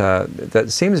 But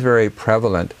that seems very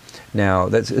prevalent now.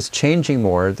 It's changing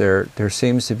more. There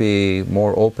seems to be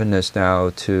more openness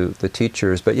now to the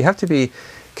teachers, but you have to be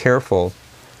careful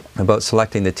about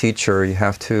selecting the teacher. You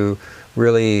have to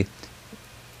really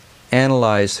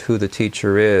analyze who the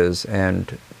teacher is,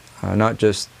 and not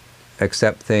just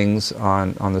accept things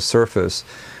on the surface.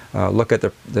 Look at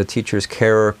the teacher's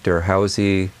character. How is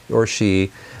he or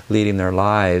she leading their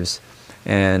lives?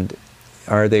 And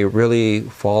are they really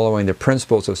following the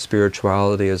principles of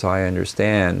spirituality as I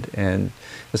understand? And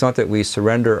it's not that we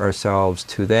surrender ourselves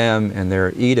to them and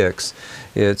their edicts.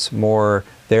 It's more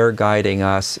they're guiding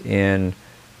us in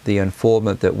the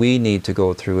unfoldment that we need to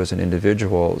go through as an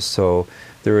individual. So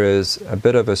there is a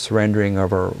bit of a surrendering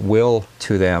of our will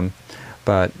to them,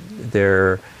 but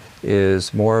there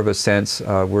is more of a sense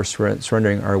we're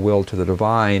surrendering our will to the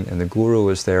divine, and the guru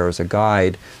is there as a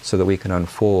guide so that we can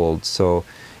unfold. So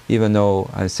even though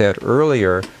I said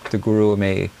earlier, the guru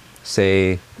may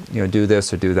say, do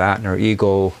this or do that, and our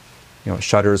ego,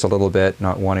 shudders a little bit,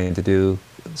 not wanting to do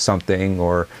something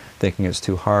or thinking it's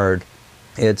too hard.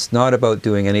 It's not about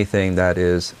doing anything that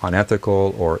is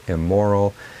unethical or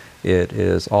immoral. It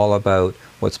is all about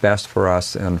what's best for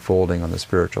us and unfolding on the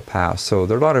spiritual path. So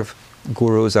there are a lot of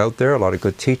gurus out there, a lot of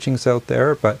good teachings out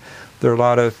there, but there are a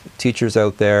lot of teachers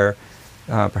out there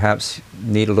perhaps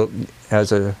need a little,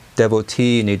 as a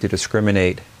devotee, you need to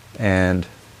discriminate and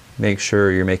make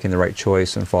sure you're making the right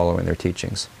choice and following their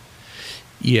teachings.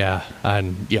 Yeah,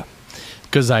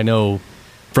 because I know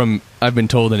I've been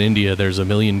told in India there's 1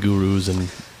 million gurus,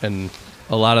 and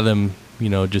a lot of them,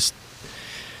 just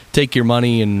take your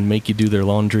money and make you do their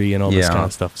laundry and all this kind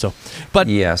of stuff. So, but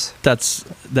yes, that's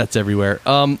everywhere.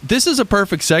 This is a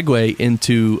perfect segue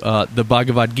into the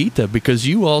Bhagavad Gita, because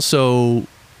you also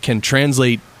can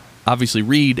translate, obviously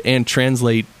read and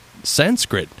translate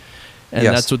Sanskrit. And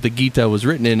that's what the Gita was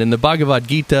written in. And the Bhagavad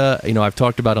Gita, I've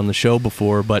talked about on the show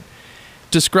before, but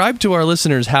describe to our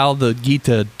listeners how the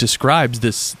Gita describes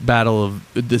this battle of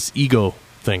this ego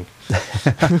thing.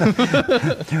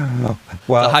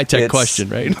 Well, a high-tech question,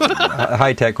 right? A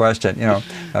high-tech question.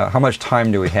 How much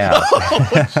time do we have?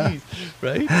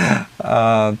 Right?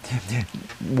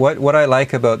 What I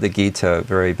like about the Gita,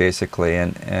 very basically,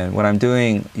 and when I'm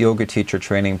doing yoga teacher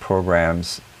training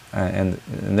programs, and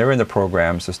they're in the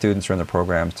programs, the students are in the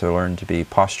programs to learn to be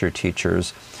posture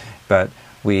teachers, but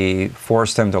we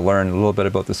force them to learn a little bit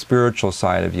about the spiritual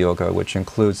side of yoga, which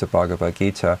includes the Bhagavad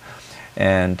Gita.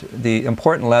 And the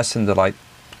important lesson that I like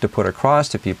to put across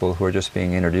to people who are just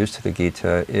being introduced to the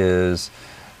Gita is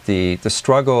the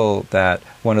struggle that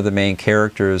one of the main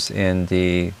characters in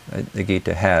the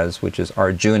Gita has, which is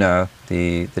Arjuna,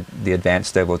 the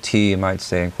advanced devotee, you might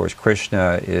say. And of course,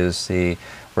 Krishna is the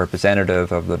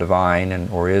representative of the divine,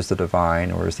 or is the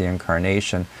divine, or is the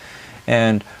incarnation.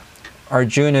 And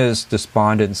Arjuna's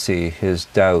despondency, his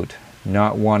doubt,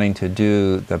 not wanting to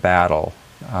do the battle,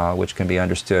 which can be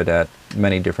understood at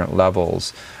many different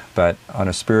levels, but on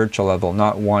a spiritual level,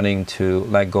 not wanting to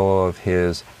let go of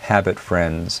his habit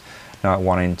friends, not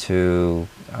wanting to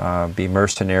be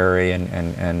mercenary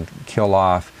and kill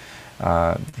off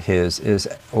his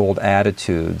old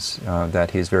attitudes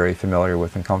that he's very familiar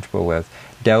with and comfortable with,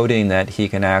 doubting that he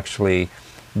can actually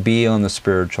be on the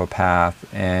spiritual path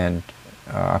and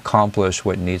accomplish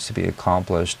what needs to be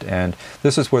accomplished. And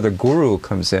this is where the guru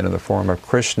comes in the form of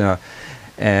Krishna,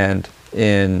 and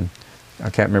in, I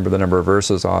can't remember the number of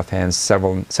verses offhand,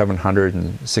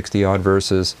 760 odd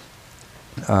verses,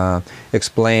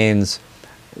 explains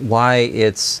why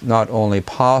it's not only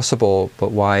possible,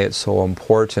 but why it's so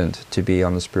important to be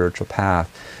on the spiritual path.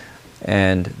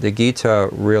 And the Gita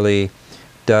really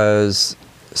does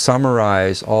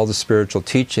summarize all the spiritual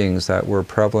teachings that were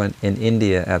prevalent in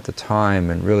India at the time,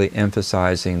 and really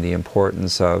emphasizing the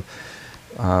importance of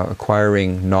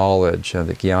acquiring knowledge,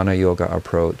 the Jnana Yoga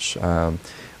approach,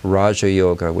 Raja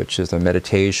Yoga, which is the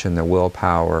meditation, the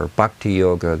willpower, Bhakti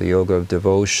Yoga, the yoga of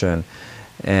devotion,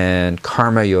 and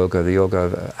Karma Yoga, the yoga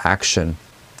of action.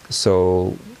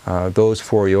 So those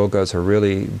 4 yogas are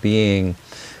really being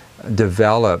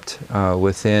developed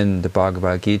within the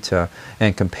Bhagavad Gita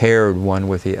and compared one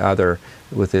with the other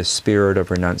with this spirit of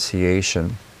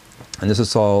renunciation. And this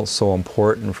is all so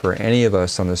important for any of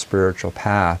us on the spiritual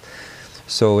path.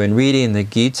 So in reading the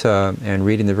Gita and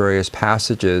reading the various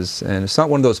passages, and it's not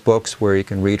one of those books where you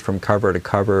can read from cover to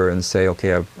cover and say,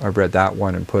 okay, I've read that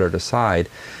one and put it aside.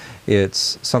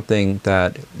 It's something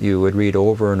that you would read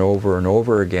over and over and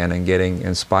over again, and getting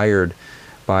inspired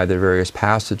by the various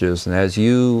passages. And as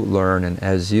you learn and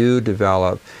as you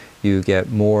develop, you get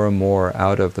more and more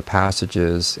out of the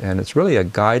passages. And it's really a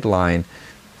guideline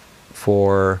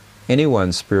for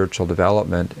anyone's spiritual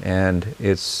development. And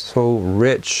it's so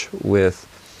rich with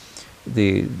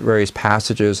the various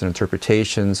passages and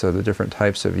interpretations of the different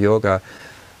types of yoga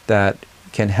that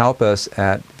can help us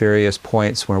at various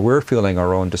points when we're feeling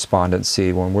our own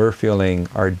despondency, when we're feeling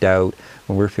our doubt,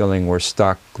 when we're feeling we're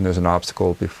stuck, when there's an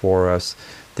obstacle before us.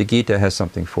 The Gita has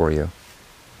something for you.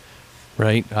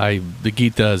 Right. The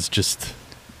Gita is just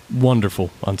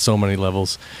wonderful on so many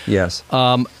levels. Yes.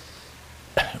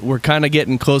 We're kind of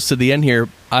getting close to the end here.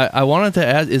 I wanted to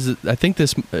add, I think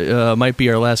this might be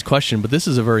our last question, but this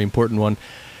is a very important one.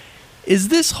 Is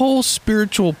this whole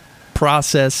spiritual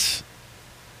process,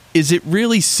 is it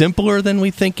really simpler than we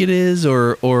think it is?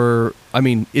 Or I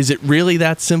mean, is it really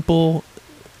that simple?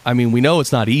 I mean, we know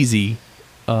it's not easy,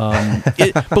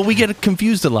 but we get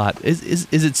confused a lot. Is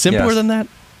it simpler than that?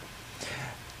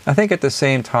 I think at the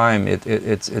same time,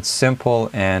 it's simple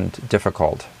and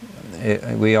difficult.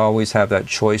 We always have that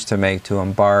choice to make to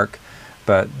embark,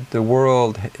 but the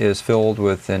world is filled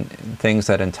with things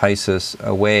that entice us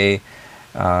away,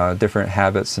 different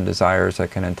habits and desires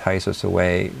that can entice us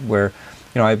away. Where,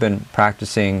 I've been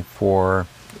practicing for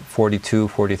 42,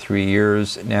 43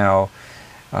 years now.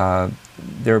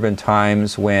 There have been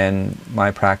times when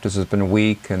my practice has been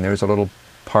weak, and there's a little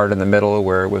part in the middle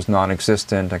where it was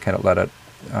non-existent. I kind of let it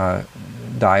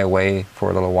die away for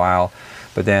a little while.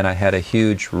 But then I had a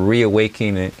huge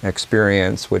reawakening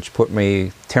experience, which put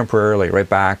me temporarily right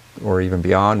back or even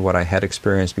beyond what I had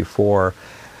experienced before.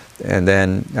 And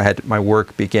then my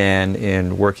work began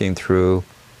in working through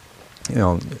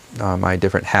my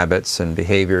different habits and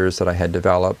behaviors that I had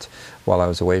developed while I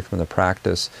was away from the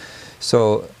practice.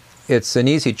 So it's an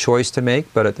easy choice to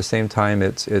make, but at the same time,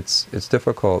 it's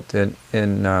difficult. In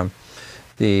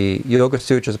the Yoga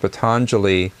Sutras of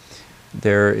Patanjali,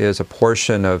 there is a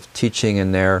portion of teaching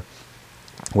in there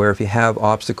where if you have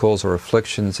obstacles or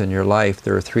afflictions in your life,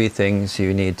 there are 3 things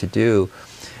you need to do.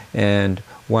 And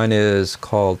one is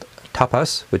called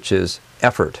tapas, which is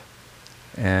effort.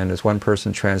 And as one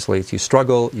person translates, you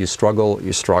struggle, you struggle,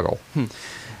 you struggle.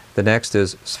 The next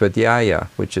is svadhyaya,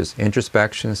 which is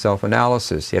introspection,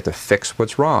 self-analysis. You have to fix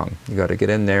what's wrong. You got to get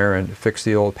in there and fix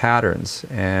the old patterns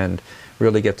and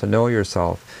really get to know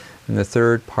yourself. And the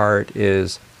third part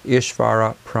is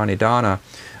Ishvara Pranidhana,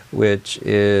 which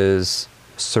is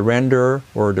surrender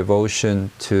or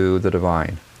devotion to the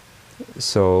divine.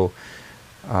 So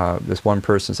this one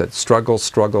person said, struggle,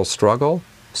 struggle, struggle,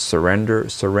 surrender,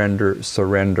 surrender,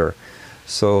 surrender.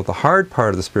 So the hard part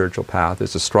of the spiritual path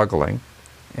is the struggling,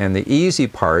 and the easy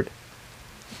part,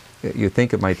 you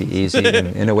think it might be easy,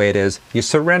 and in a way it is, you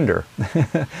surrender.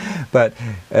 But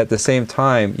at the same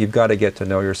time, you've got to get to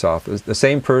know yourself. The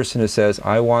same person who says,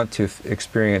 I want to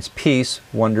experience peace,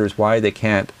 wonders why they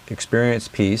can't experience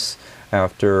peace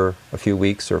after a few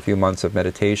weeks or a few months of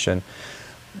meditation.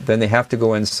 Then they have to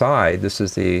go inside. This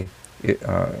is the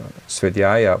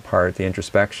svadhyaya part, the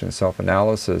introspection,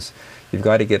 self-analysis. You've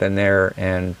got to get in there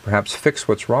and perhaps fix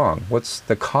what's wrong. What's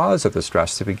the cause of the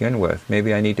stress to begin with?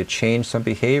 Maybe I need to change some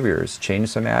behaviors, change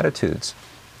some attitudes.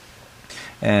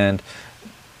 And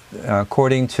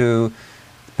according to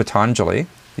Patanjali,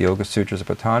 the Yoga Sutras of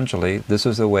Patanjali, this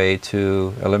is a way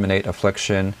to eliminate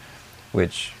affliction,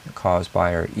 which caused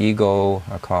by our ego,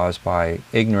 caused by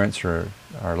ignorance or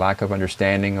our lack of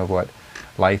understanding of what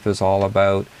life is all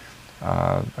about.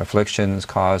 Afflictions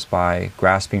caused by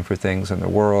grasping for things in the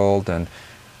world and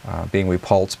being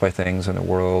repulsed by things in the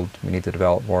world. We need to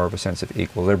develop more of a sense of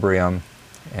equilibrium.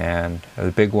 And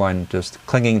the big one, just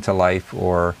clinging to life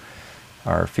or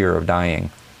our fear of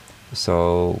dying.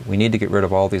 So we need to get rid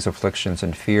of all these afflictions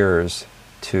and fears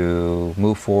to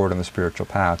move forward on the spiritual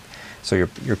path. So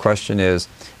your question is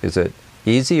it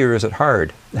easy or is it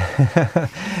hard?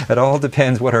 It all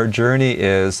depends what our journey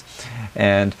is.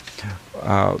 And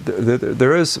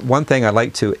there is one thing I'd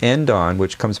like to end on,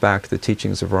 which comes back to the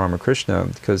teachings of Ramakrishna,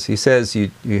 because he says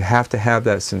you have to have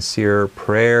that sincere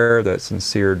prayer, that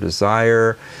sincere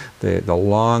desire, the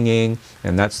longing,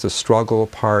 and that's the struggle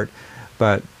part.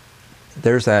 But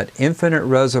there's that infinite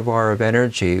reservoir of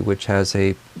energy which has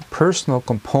a personal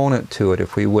component to it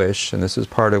if we wish, and this is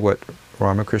part of what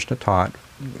Ramakrishna taught.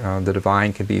 The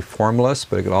divine can be formless,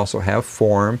 but it can also have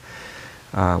form.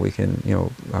 We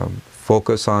can,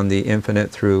 focus on the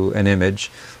infinite through an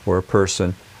image or a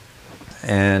person.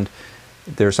 And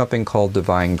there's something called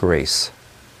divine grace.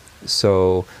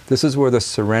 So this is where the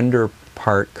surrender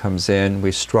part comes in.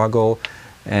 We struggle,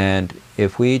 and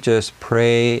if we just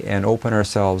pray and open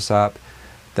ourselves up,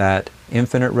 that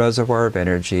infinite reservoir of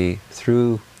energy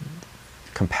through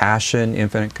compassion,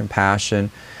 infinite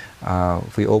compassion,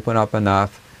 if we open up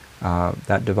enough,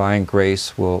 that divine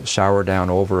grace will shower down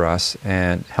over us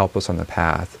and help us on the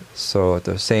path. So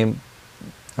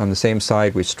on the same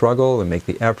side, we struggle and make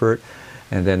the effort,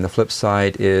 and then the flip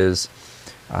side is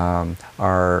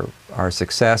our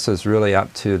success is really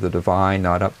up to the divine,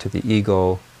 not up to the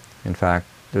ego. In fact,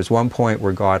 there's one point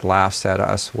where God laughs at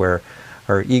us, where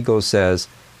our ego says,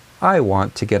 "I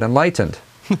want to get enlightened."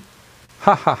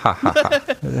 Ha ha ha ha ha.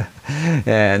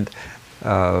 And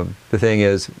the thing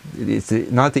is, it's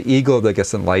not the ego that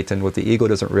gets enlightened. What the ego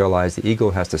doesn't realize, the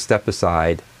ego has to step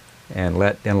aside and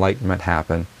let enlightenment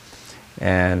happen.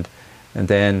 And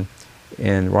then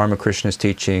in Ramakrishna's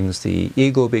teachings, the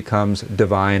ego becomes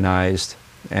divinized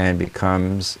and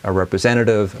becomes a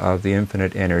representative of the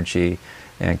infinite energy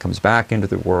and comes back into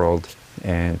the world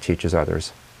and teaches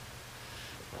others.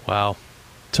 Wow.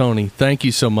 Tony, thank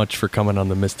you so much for coming on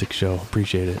the Mystic Show.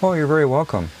 Appreciate it. Oh, you're very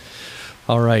welcome.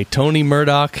 All right, Tony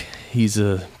Murdock. He's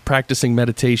practicing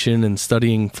meditation and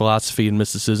studying philosophy and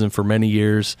mysticism for many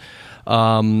years.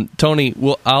 Tony,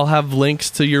 I'll have links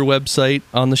to your website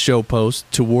on the show post,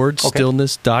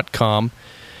 towardsstillness.com.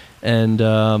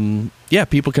 And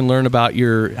people can learn about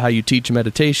how you teach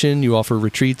meditation. You offer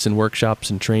retreats and workshops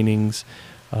and trainings.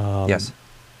 Yes.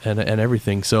 And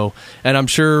everything. So, and I'm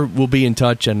sure we'll be in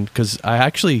touch, and because I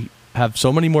actually have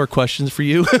so many more questions for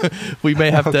you, we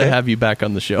may have to have you back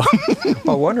on the show.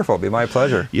 Oh, wonderful. It'll be my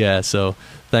pleasure. Yeah, so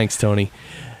thanks, Tony.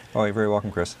 Oh, you're very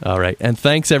welcome, Chris. All right, and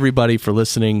thanks everybody for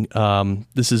listening.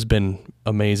 This has been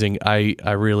amazing. I'm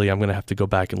going to have to go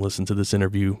back and listen to this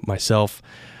interview myself.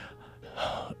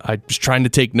 I was trying to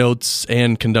take notes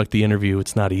and conduct the interview.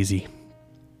 It's not easy.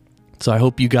 So I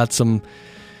hope you got some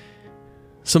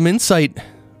insight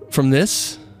from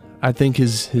this. I think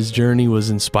his journey was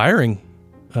inspiring,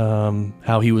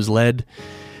 how he was led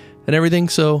and everything.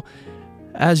 So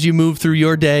as you move through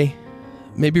your day,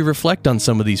 maybe reflect on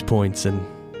some of these points, and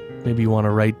maybe you want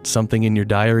to write something in your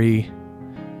diary.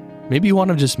 Maybe you want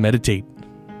to just meditate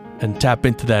and tap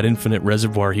into that infinite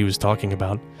reservoir he was talking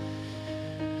about.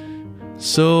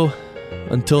 So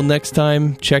until next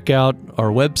time, check out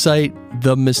our website,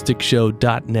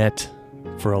 themysticshow.net,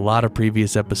 for a lot of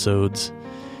previous episodes.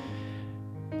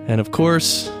 And of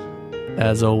course,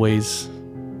 as always,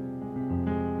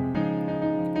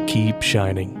 keep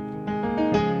shining.